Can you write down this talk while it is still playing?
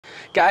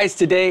Guys,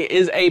 today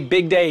is a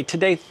big day.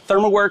 Today,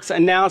 Thermoworks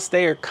announced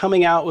they are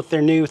coming out with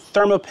their new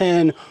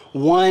Thermapen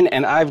One,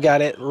 and I've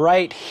got it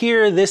right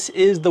here. This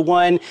is the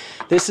one.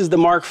 This is the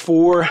Mark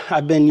IV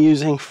I've been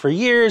using for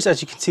years.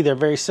 As you can see, they're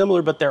very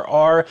similar, but there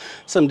are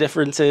some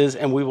differences,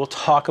 and we will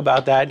talk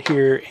about that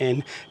here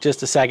in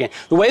just a second.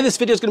 The way this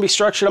video is going to be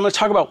structured, I'm going to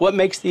talk about what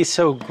makes these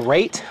so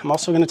great. I'm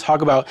also going to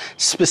talk about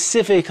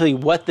specifically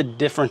what the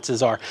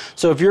differences are.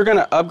 So if you're going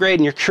to upgrade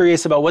and you're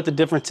curious about what the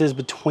difference is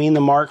between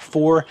the Mark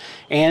IV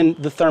and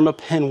the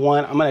Thermapen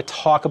One, I'm going to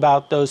talk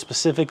about those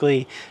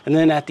specifically, and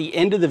then at the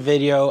end of the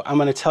video, I'm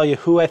going to tell you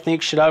who I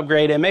think should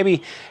upgrade and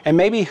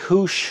maybe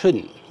who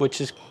shouldn't, which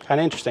is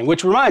kind of interesting.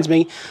 Which reminds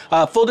me,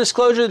 full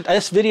disclosure,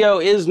 this video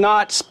is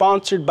not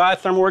sponsored by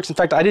Thermoworks. In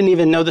fact, I didn't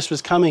even know this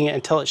was coming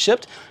until it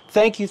shipped.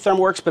 Thank you,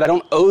 Thermoworks, but I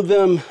don't owe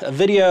them a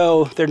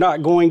video. They're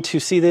not going to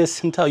see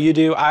this until you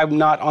do. I'm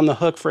not on the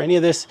hook for any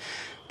of this.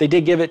 They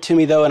did give it to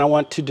me though, and I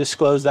want to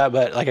disclose that,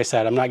 but like I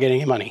said, I'm not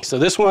getting any money. So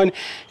this one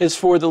is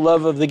for the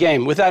love of the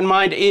game. With that in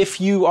mind,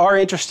 if you are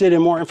interested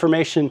in more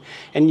information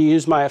and you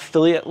use my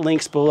affiliate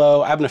links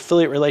below, I have an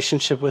affiliate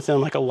relationship with them,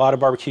 like a lot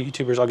of barbecue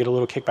YouTubers. I'll get a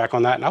little kickback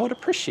on that, and I would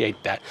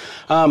appreciate that.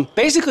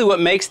 Basically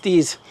what makes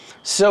these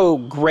so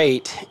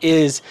great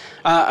is,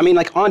 I mean,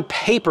 like on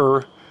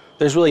paper,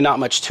 there's really not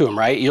much to them,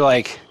 right? You're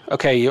like,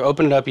 okay, you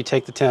open it up, you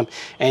take the temp,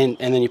 and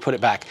then you put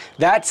it back.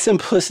 That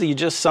simplicity, you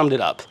just summed it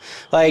up.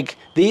 Like,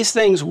 these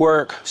things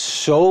work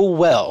so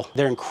well.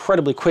 They're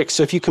incredibly quick.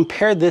 So if you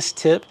compare this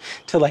tip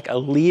to like a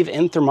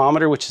leave-in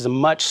thermometer, which is a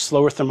much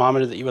slower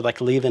thermometer that you would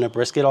like leave in a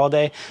brisket all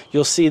day,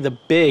 you'll see the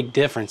big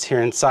difference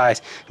here in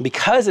size. And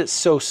because it's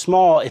so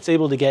small, it's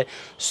able to get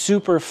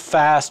super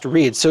fast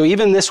reads. So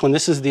even this one,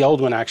 this is the old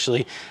one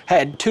actually,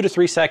 had 2 to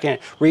 3 second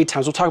read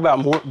times. We'll talk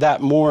about that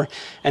more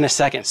in a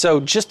second. So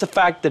just the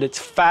fact that it's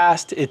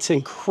fast, it's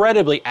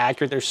incredibly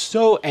accurate. They're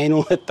so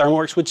anal at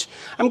Thermoworks, which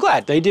I'm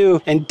glad. They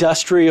do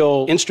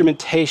industrial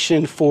instrumentation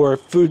for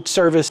food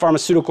service,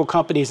 pharmaceutical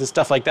companies and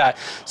stuff like that.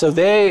 So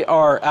they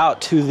are out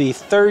to the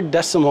 3rd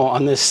decimal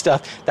on this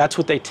stuff. That's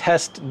what they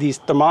test these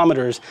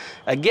thermometers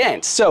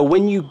against. So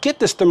when you get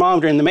this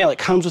thermometer in the mail, it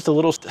comes with a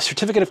little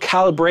certificate of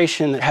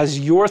calibration that has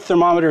your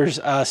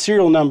thermometer's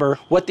serial number,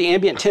 what the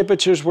ambient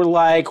temperatures were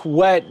like,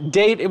 what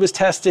date it was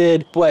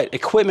tested, what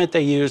equipment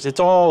they used.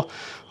 It's all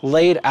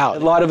laid out. A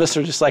lot of us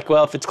are just like,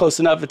 well, if it's close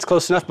enough, it's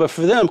close enough. But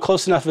for them,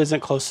 close enough isn't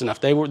close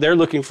enough. They're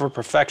looking for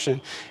perfection,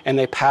 and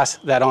they pass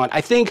that on. I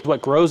think what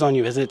grows on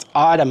you is it's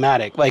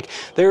automatic. Like,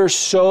 there are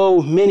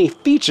so many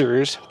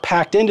features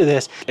packed into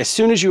this. As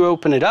soon as you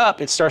open it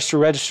up, it starts to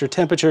register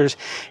temperatures.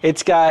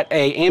 It's got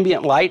a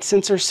ambient light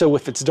sensor, so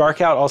if it's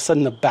dark out, all of a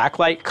sudden the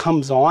backlight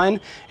comes on,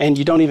 and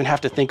you don't even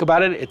have to think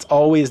about it. It's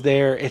always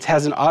there. It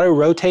has an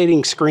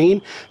auto-rotating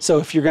screen, so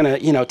if you're gonna,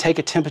 take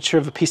a temperature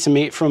of a piece of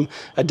meat from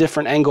a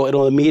different angle,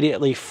 it'll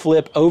immediately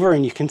flip over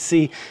and you can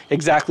see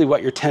exactly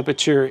what your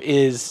temperature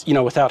is,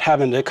 without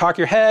having to cock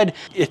your head.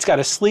 It's got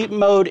a sleep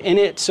mode in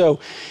it, so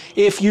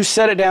if you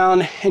set it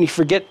down and you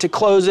forget to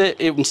close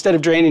it, instead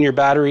of draining your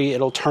battery,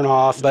 it'll turn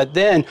off. But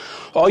then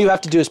all you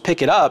have to do is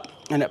pick it up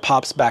and it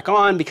pops back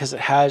on because it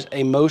has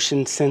a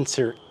motion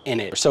sensor in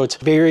it. So it's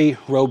very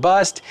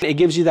robust. It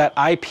gives you that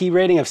IP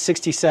rating of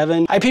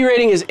 67. IP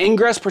rating is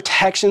ingress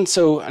protection,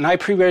 so an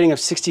IP rating of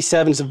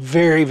 67 is a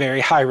very,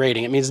 very high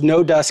rating. It means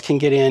no dust can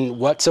get in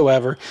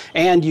whatsoever,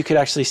 and you could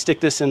actually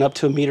stick this in up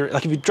to a meter.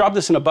 Like if you drop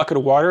this in a bucket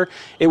of water,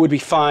 it would be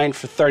fine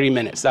for 30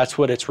 minutes. That's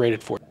what it's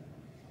rated for.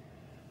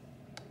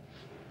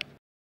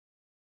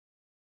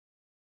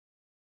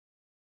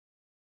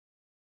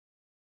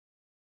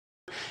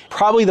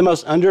 Probably the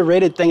most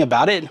underrated thing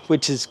about it,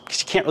 which is,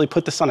 you can't really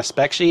put this on a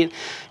spec sheet,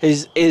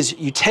 is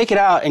you take it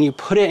out and you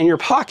put it in your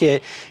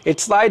pocket. It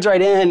slides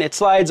right in, it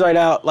slides right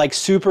out, like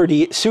super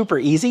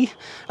easy.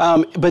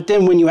 But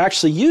then when you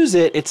actually use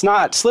it, it's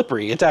not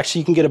slippery. It's actually,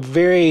 you can get a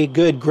very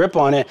good grip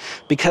on it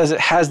because it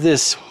has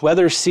this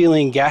weather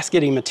sealing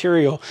gasketing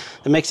material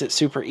that makes it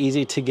super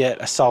easy to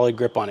get a solid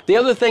grip on it. The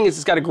other thing is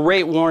it's got a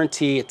great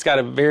warranty. It's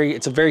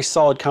a very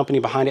solid company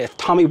behind it. If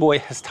Tommy Boy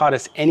has taught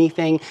us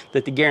anything,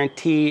 that the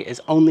guarantee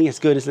is only as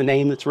good as the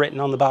name that's written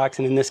on the box,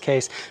 and in this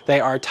case,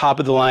 they are top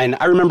of the line.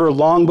 I remember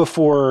long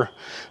before,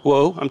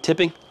 whoa, I'm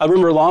tipping. I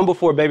remember long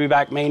before Baby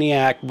Back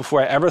Maniac,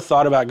 before I ever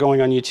thought about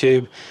going on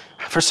YouTube,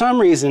 for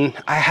some reason,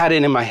 I had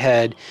it in my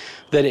head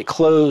that it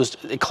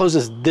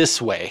closes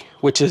this way,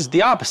 which is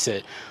the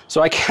opposite.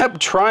 So I kept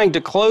trying to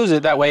close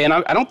it that way, and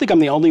I don't think I'm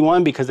the only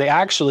one, because they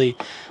actually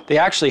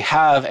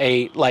have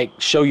a, like,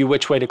 show you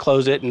which way to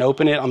close it and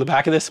open it on the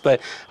back of this,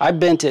 but I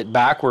bent it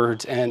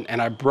backwards and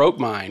I broke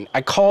mine.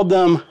 I called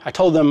them, I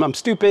told them I'm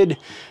stupid,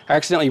 I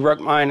accidentally broke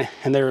mine,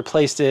 and they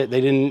replaced it.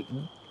 They didn't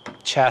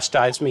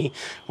chastised me,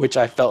 which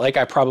I felt like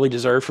I probably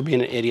deserved for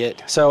being an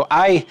idiot. So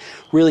I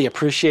really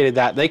appreciated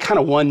that. They kind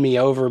of won me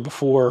over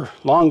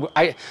long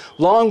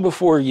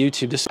before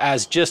YouTube, just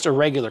as just a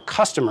regular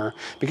customer,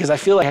 because I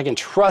feel like I can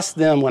trust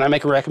them when I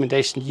make a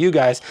recommendation to you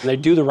guys, and they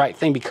do the right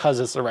thing because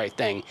it's the right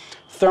thing.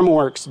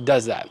 Thermoworks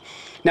does that.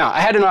 Now,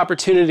 I had an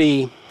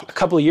opportunity a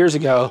couple of years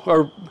ago,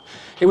 or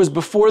It was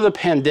before the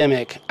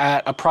pandemic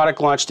at a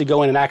product launch to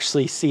go in and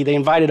actually see. They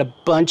invited a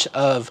bunch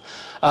of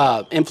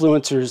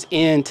influencers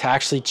in to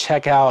actually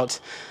check out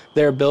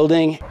their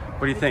building.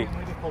 What do you think?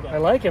 I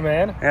like it,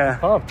 man. Yeah.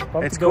 Pumped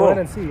it's to go cool. in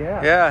and see,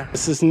 yeah. Yeah.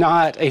 This is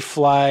not a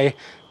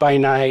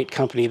fly-by-night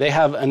company. They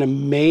have an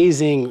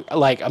amazing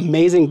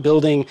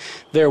building.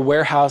 Their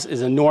warehouse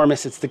is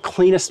enormous. It's the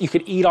cleanest. You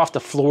could eat off the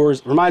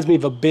floors. It reminds me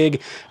of a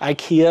big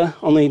IKEA,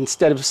 only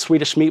instead of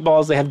Swedish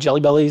meatballs, they have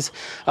Jelly Bellies.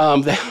 They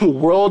have a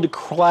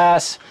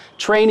world-class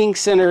training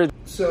center.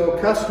 So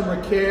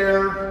customer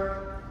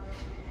care,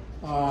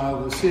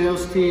 the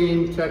sales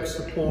team, tech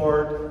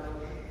support,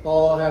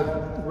 all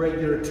have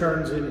regular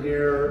turns in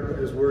here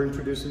as we're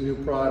introducing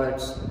new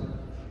products,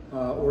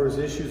 or as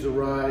issues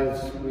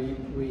arise,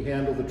 we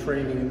handle the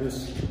training in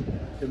this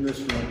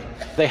room.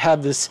 They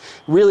have this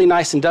really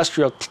nice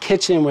industrial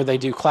kitchen where they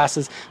do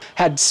classes,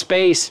 had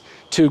space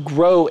to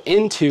grow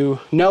into,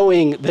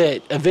 knowing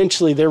that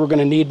eventually they were going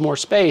to need more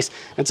space.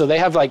 And so they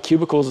have like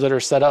cubicles that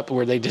are set up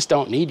where they just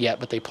don't need yet,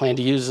 but they plan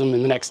to use them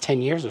in the next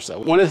 10 years or so.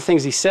 One of the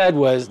things he said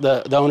was,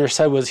 the owner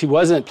said, was he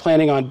wasn't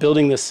planning on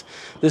building this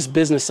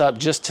business up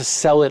just to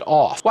sell it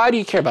off. Why do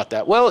you care about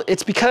that? Well,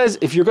 it's because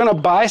if you're going to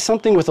buy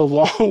something with a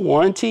long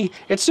warranty,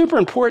 it's super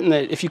important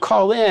that if you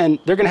call in,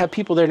 they're going to have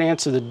people there to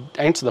answer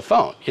the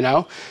phone, you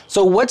know?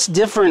 So what's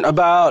different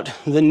about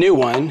the new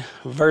one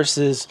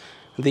versus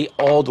the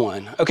old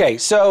one? Okay,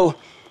 so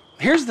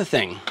here's the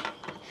thing.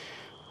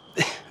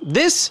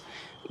 This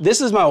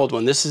is my old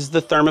one. This is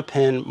the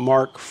Thermapen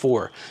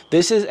Mk4.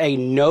 This is a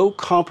no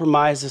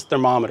compromises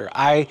thermometer.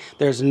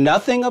 There's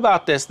nothing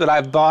about this that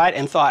I've bought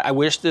and thought, I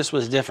wish this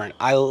was different.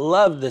 I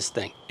love this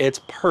thing. It's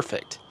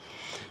perfect.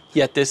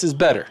 Yet this is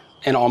better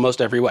in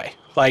almost every way.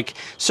 Like,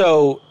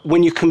 so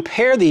when you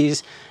compare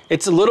these,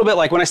 it's a little bit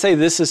like when I say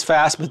this is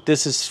fast, but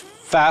this is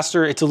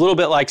faster, it's a little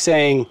bit like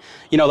saying,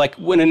 you know, like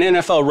when an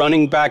NFL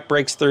running back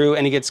breaks through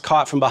and he gets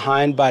caught from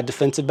behind by a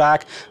defensive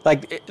back,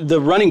 like the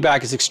running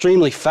back is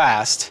extremely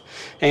fast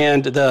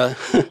and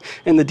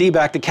the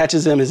D-back that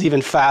catches him is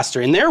even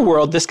faster. In their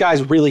world, this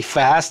guy's really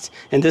fast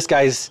and this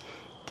guy's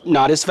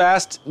not as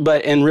fast,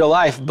 but in real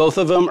life, both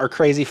of them are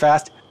crazy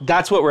fast.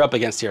 That's what we're up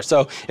against here.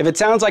 So if it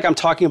sounds like I'm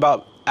talking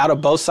about out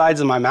of both sides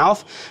of my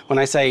mouth when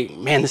I say,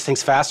 man, this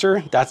thing's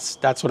faster, that's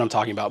what I'm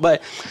talking about.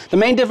 But the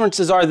main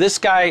differences are this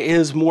guy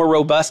is more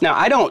robust. Now,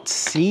 I don't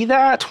see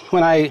that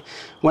when I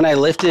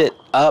lift it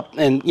up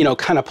and, you know,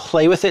 kind of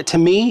play with it. To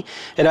me,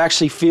 it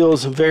actually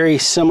feels very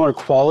similar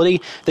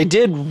quality. They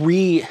did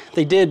rebuild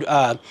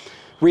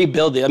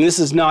it. I mean, this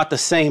is not the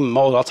same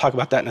mold. I'll talk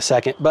about that in a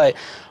second. But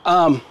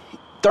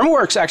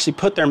Thermoworks actually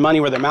put their money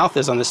where their mouth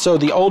is on this. So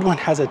the old one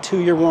has a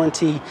 2-year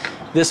warranty.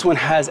 This one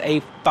has a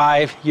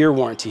 5-year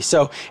warranty.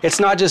 So it's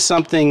not just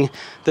something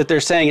that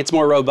they're saying it's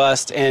more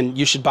robust and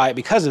you should buy it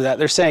because of that.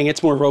 They're saying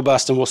it's more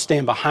robust and we'll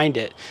stand behind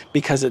it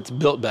because it's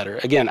built better.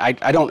 Again, I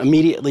don't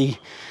immediately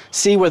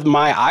see with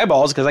my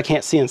eyeballs because I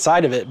can't see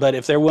inside of it, but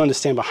if they're willing to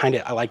stand behind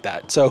it, I like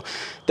that. So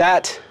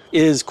that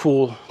is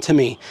cool to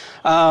me.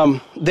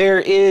 There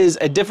is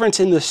a difference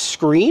in the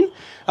screen.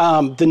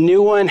 The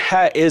new one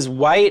is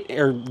white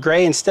or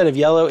gray instead of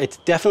yellow. It's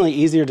definitely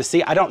easier to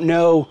see. I don't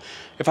know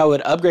if I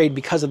would upgrade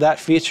because of that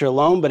feature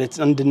alone, but it's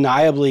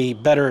undeniably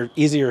better,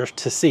 easier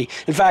to see.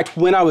 In fact,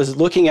 when I was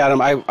looking at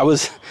them, I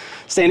was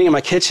standing in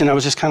my kitchen. I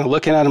was just kind of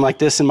looking at them like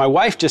this, and my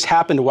wife just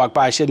happened to walk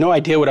by. She had no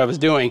idea what I was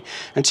doing,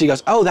 and she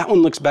goes, "Oh, that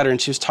one looks better." And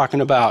she was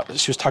talking about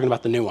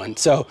the new one.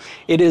 So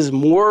it is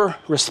more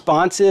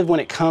responsive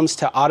when it comes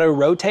to auto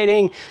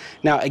rotating.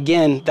 Now,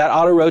 again, that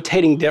auto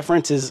rotating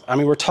difference is, I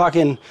mean, we're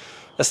talking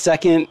a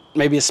second,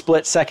 maybe a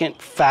split second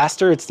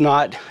faster. It's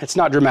not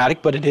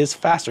dramatic, but it is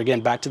faster.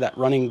 Again, back to that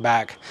running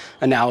back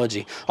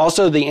analogy.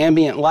 Also, the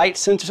ambient light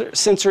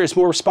sensor is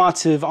more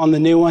responsive on the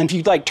new one. If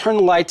you like turn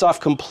the lights off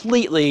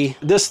completely,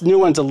 this new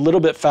one's a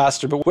little bit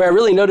faster, but where I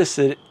really notice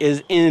it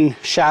is in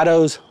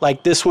shadows.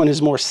 Like this one is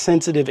more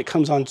sensitive. It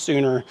comes on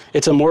sooner.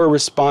 It's a more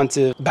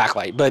responsive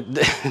backlight, but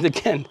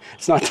again,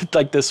 it's not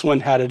like this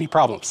one had any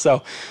problems.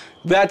 So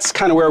that's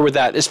kind of where we're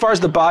at. As far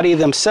as the body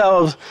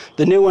themselves,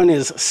 the new one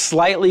is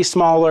slightly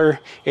smaller,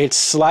 it's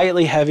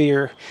slightly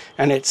heavier,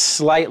 and it's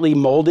slightly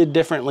molded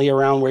differently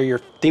around where your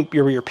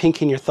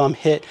pinky and your thumb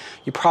hit.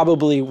 You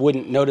probably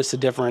wouldn't notice a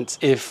difference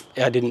if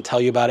I didn't tell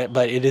you about it,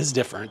 but it is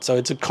different. So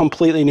it's a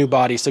completely new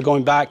body. So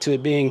going back to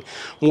it being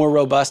more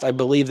robust, I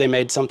believe they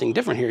made something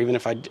different here, even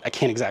if I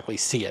can't exactly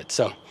see it.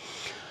 So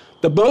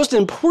the most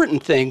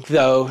important thing,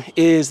 though,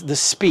 is the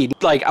speed.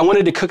 Like, I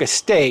wanted to cook a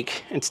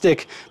steak and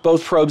stick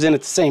both probes in at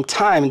the same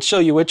time and show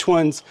you which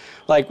ones,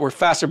 like, were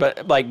faster,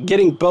 but, like,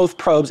 getting both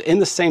probes in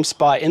the same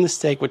spot in the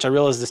steak, which I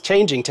realize is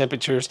changing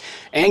temperatures,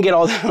 and get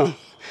all that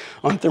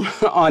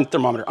on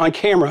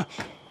camera,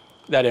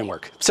 that didn't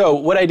work. So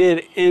what I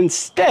did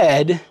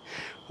instead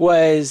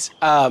was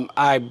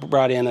I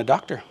brought in a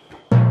doctor.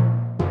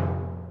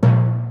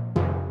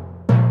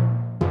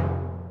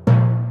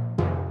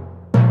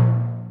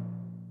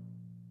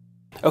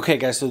 Okay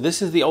guys, so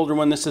this is the older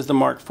one, this is the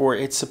Mark IV.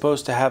 It's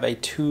supposed to have a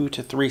 2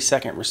 to 3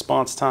 second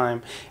response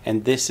time,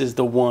 and this is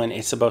the one,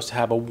 it's supposed to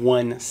have a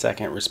 1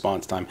 second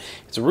response time.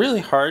 It's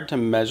really hard to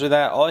measure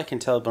that. All I can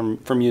tell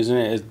from using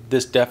it is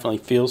this definitely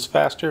feels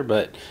faster,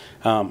 but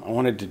I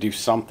wanted to do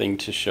something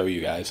to show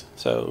you guys.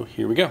 So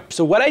here we go.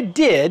 So what I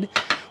did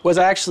was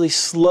I actually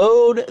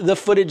slowed the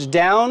footage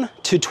down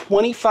to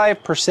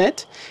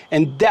 25%,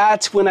 and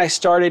that's when I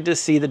started to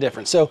see the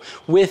difference. So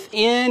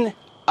within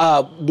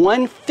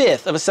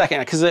 1/5 of a second,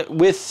 because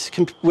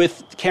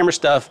with camera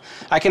stuff,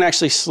 I can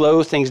actually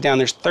slow things down.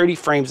 There's 30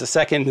 frames a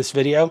second in this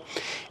video,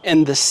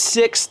 and the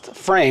 6th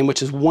frame,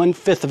 which is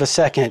 1/5 of a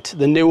second,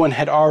 the new one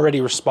had already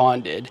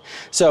responded.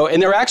 So,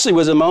 and there actually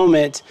was a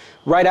moment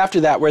right after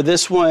that where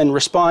this one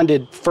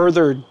responded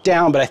further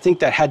down, but I think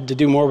that had to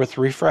do more with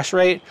refresh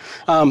rate.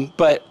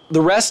 But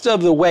the rest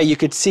of the way, you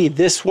could see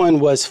this one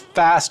was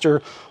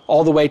faster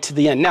all the way to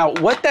the end. Now,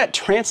 what that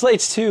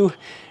translates to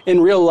in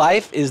real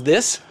life is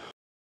this.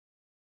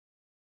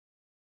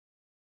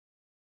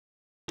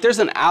 There's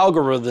an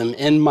algorithm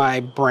in my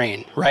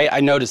brain, right?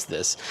 I noticed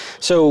this.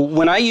 So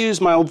when I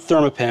use my old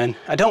Thermapen,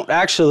 I don't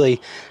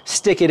actually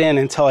stick it in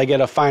until I get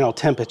a final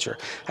temperature.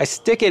 I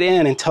stick it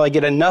in until I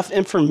get enough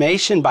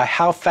information by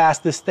how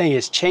fast this thing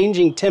is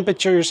changing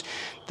temperatures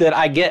that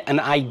I get an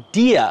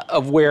idea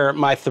of where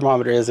my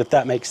thermometer is, if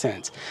that makes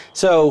sense.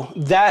 So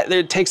that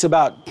it takes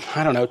about,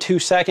 I don't know, 2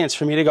 seconds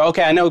for me to go,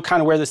 okay, I know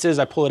kind of where this is.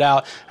 I pull it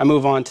out, I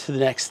move on to the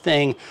next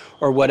thing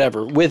or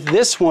whatever. With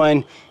this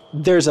one,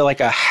 there's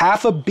like a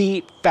half a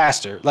beat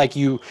faster. Like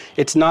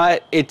it's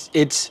not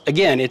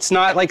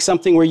like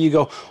something where you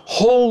go,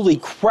 holy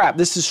crap,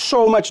 this is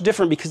so much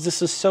different because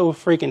this is so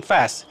freaking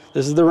fast.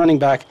 This is the running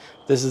back,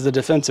 this is the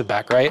defensive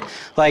back, right?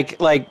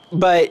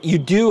 But you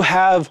do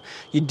have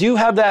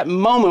that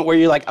moment where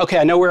you're like, okay,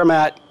 I know where I'm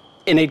at,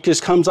 and it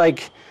just comes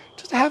like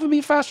just a half a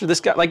beat faster.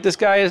 This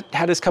guy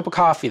had his cup of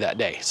coffee that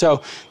day.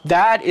 So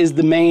that is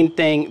the main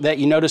thing that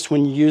you notice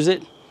when you use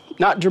it.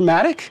 Not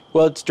dramatic.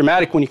 Well, it's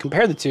dramatic when you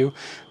compare the two,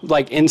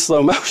 like in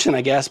slow motion,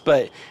 I guess.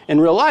 But in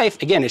real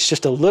life, again, it's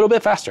just a little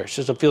bit faster.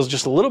 It feels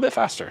just a little bit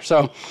faster.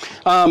 So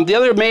the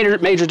other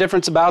major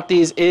difference about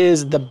these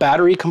is the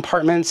battery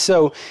compartments.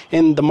 So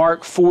in the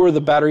Mark IV, the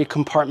battery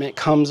compartment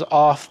comes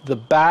off the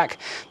back.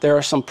 There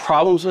are some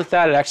problems with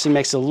that. It actually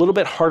makes it a little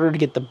bit harder to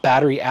get the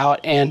battery out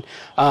and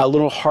a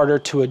little harder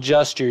to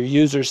adjust your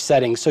user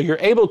settings. So you're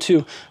able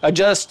to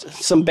adjust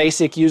some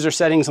basic user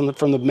settings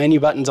from the menu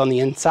buttons on the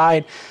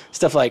inside,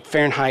 stuff like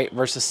Fahrenheit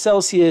versus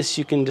Celsius.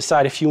 You can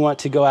decide if you want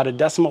to go out a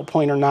decimal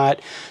point or not.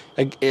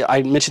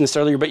 I mentioned this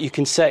earlier, but you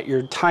can set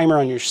your timer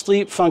on your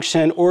sleep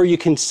function, or you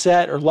can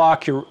set or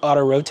lock your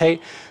auto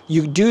rotate.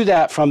 You do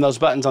that from those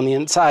buttons on the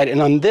inside.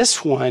 And on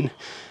this one,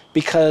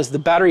 because the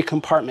battery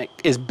compartment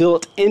is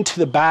built into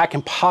the back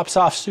and pops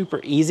off super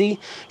easy,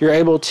 you're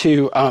able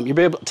to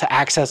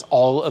access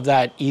all of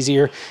that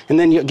easier. And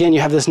then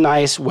you have this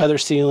nice weather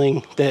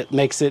sealing that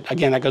makes it,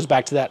 again, that goes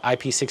back to that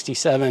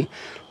IP67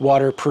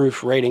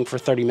 waterproof rating for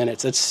 30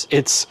 minutes.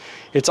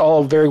 It's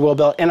all very well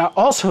built. And I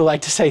also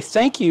like to say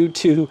thank you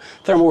to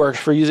Thermoworks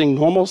for using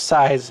normal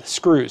size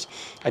screws.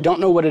 I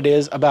don't know what it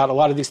is about a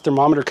lot of these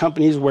thermometer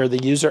companies where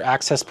the user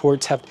access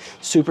ports have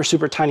super,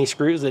 super tiny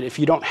screws that if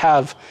you don't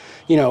have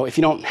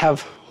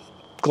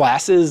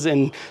glasses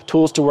and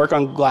tools to work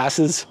on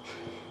glasses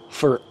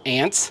for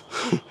ants,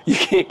 you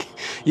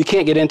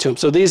can't get into them.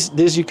 So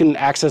these you can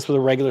access with a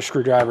regular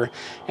screwdriver,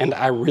 and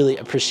I really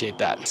appreciate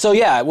that. So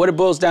yeah, what it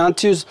boils down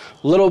to is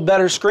a little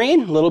better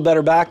screen, a little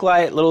better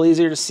backlight, a little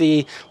easier to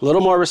see, a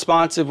little more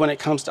responsive when it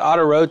comes to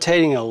auto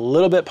rotating, a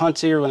little bit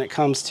punchier when it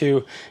comes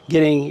to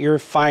getting your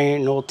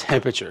final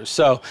temperatures.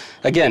 So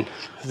again,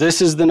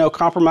 this is the no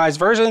compromise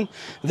version.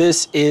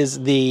 This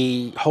is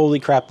the holy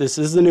crap, this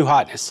is the new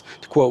hotness,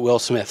 to quote Will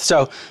Smith.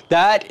 So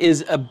that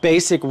is a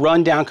basic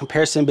rundown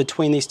comparison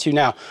between these two.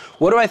 Now,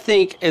 what do I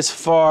think as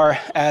far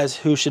as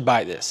who should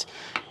buy this?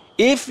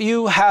 If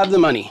you have the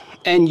money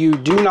and you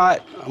do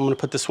not, I'm gonna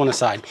put this one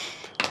aside.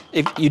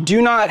 If you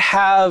do not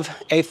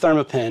have a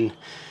Thermapen,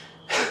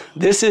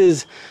 this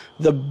is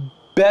the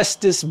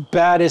bestest,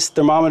 baddest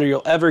thermometer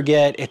you'll ever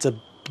get. It's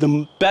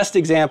the best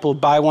example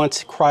of buy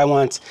once, cry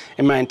once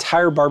in my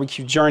entire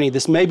barbecue journey.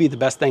 This may be the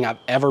best thing I've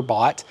ever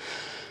bought.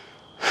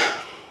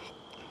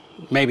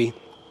 Maybe.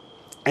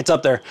 It's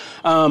up there.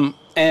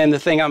 And the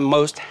thing I'm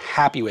most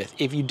happy with.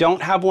 If you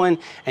don't have one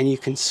and you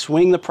can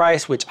swing the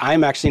price, which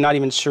I'm actually not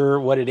even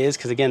sure what it is,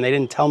 because again, they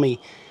didn't tell me.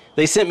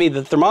 They sent me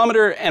the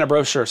thermometer and a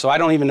brochure, so I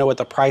don't even know what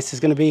the price is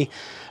going to be.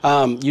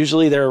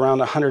 Usually they're around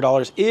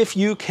 $100. If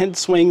you can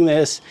swing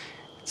this,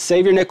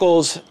 save your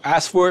nickels,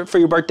 ask for it for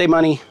your birthday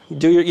money,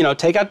 do your,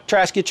 take out the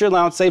trash, get your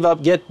allowance, save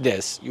up, get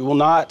this. You will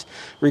not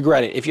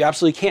regret it. If you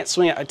absolutely can't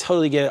swing it, I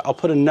totally get it. I'll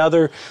put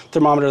another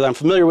thermometer that I'm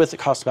familiar with. It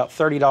costs about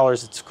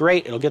 $30. It's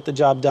great. It'll get the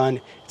job done.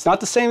 It's not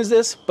the same as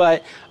this,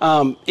 but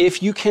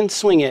if you can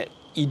swing it,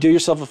 you do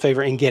yourself a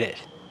favor and get it.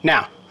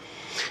 Now,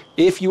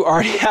 if you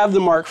already have the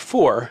Mark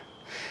IV,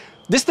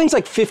 This thing's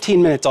like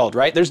 15 minutes old,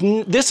 right?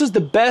 This is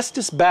the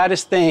bestest,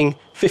 baddest thing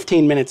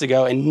 15 minutes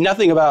ago, and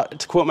nothing about,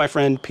 to quote my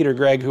friend Peter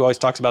Gregg, who always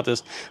talks about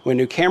this, when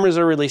new cameras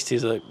are released,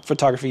 he's a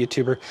photography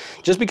YouTuber,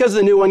 just because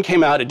the new one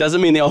came out, it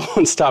doesn't mean the old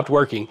one stopped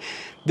working.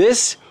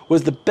 This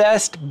was the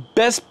best,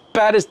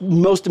 baddest,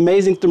 most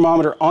amazing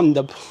thermometer on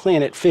the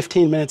planet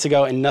 15 minutes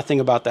ago, and nothing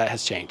about that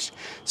has changed.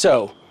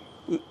 So,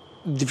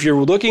 if you're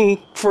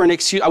looking for an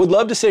excuse, I would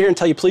love to sit here and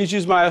tell you, please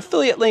use my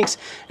affiliate links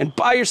and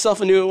buy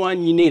yourself a new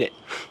one, you need it.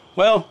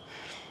 Well,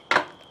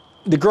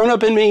 the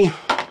grown-up in me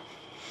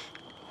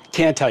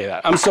can't tell you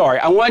that. I'm sorry,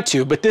 I want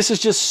to, but this is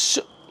just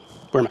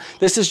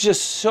this is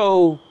just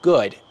so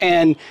good.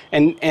 And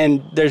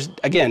there's,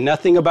 again,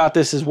 nothing about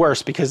this is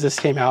worse because this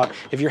came out.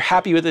 If you're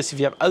happy with this, if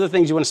you have other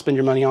things you want to spend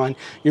your money on,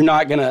 you're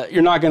not gonna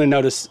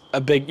notice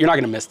you're not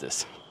gonna miss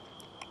this.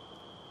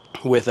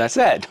 With that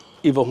said,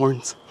 evil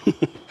horns.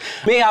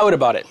 Me, I would have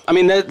bought it. I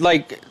mean,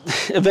 like,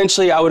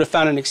 eventually I would have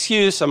found an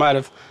excuse. I might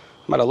have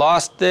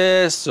lost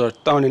this or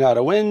thrown it out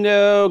a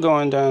window,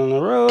 going down the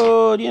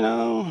road, you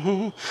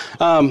know.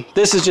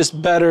 This is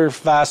just better,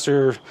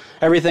 faster,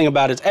 everything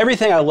about it.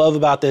 Everything I love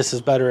about this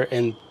is better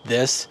in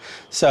this.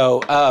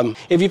 So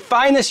if you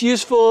find this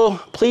useful,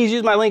 please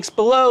use my links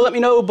below. Let me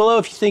know below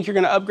if you think you're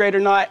gonna upgrade or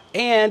not.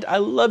 And I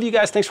love you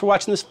guys. Thanks for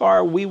watching this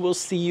far. We will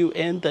see you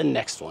in the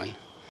next one.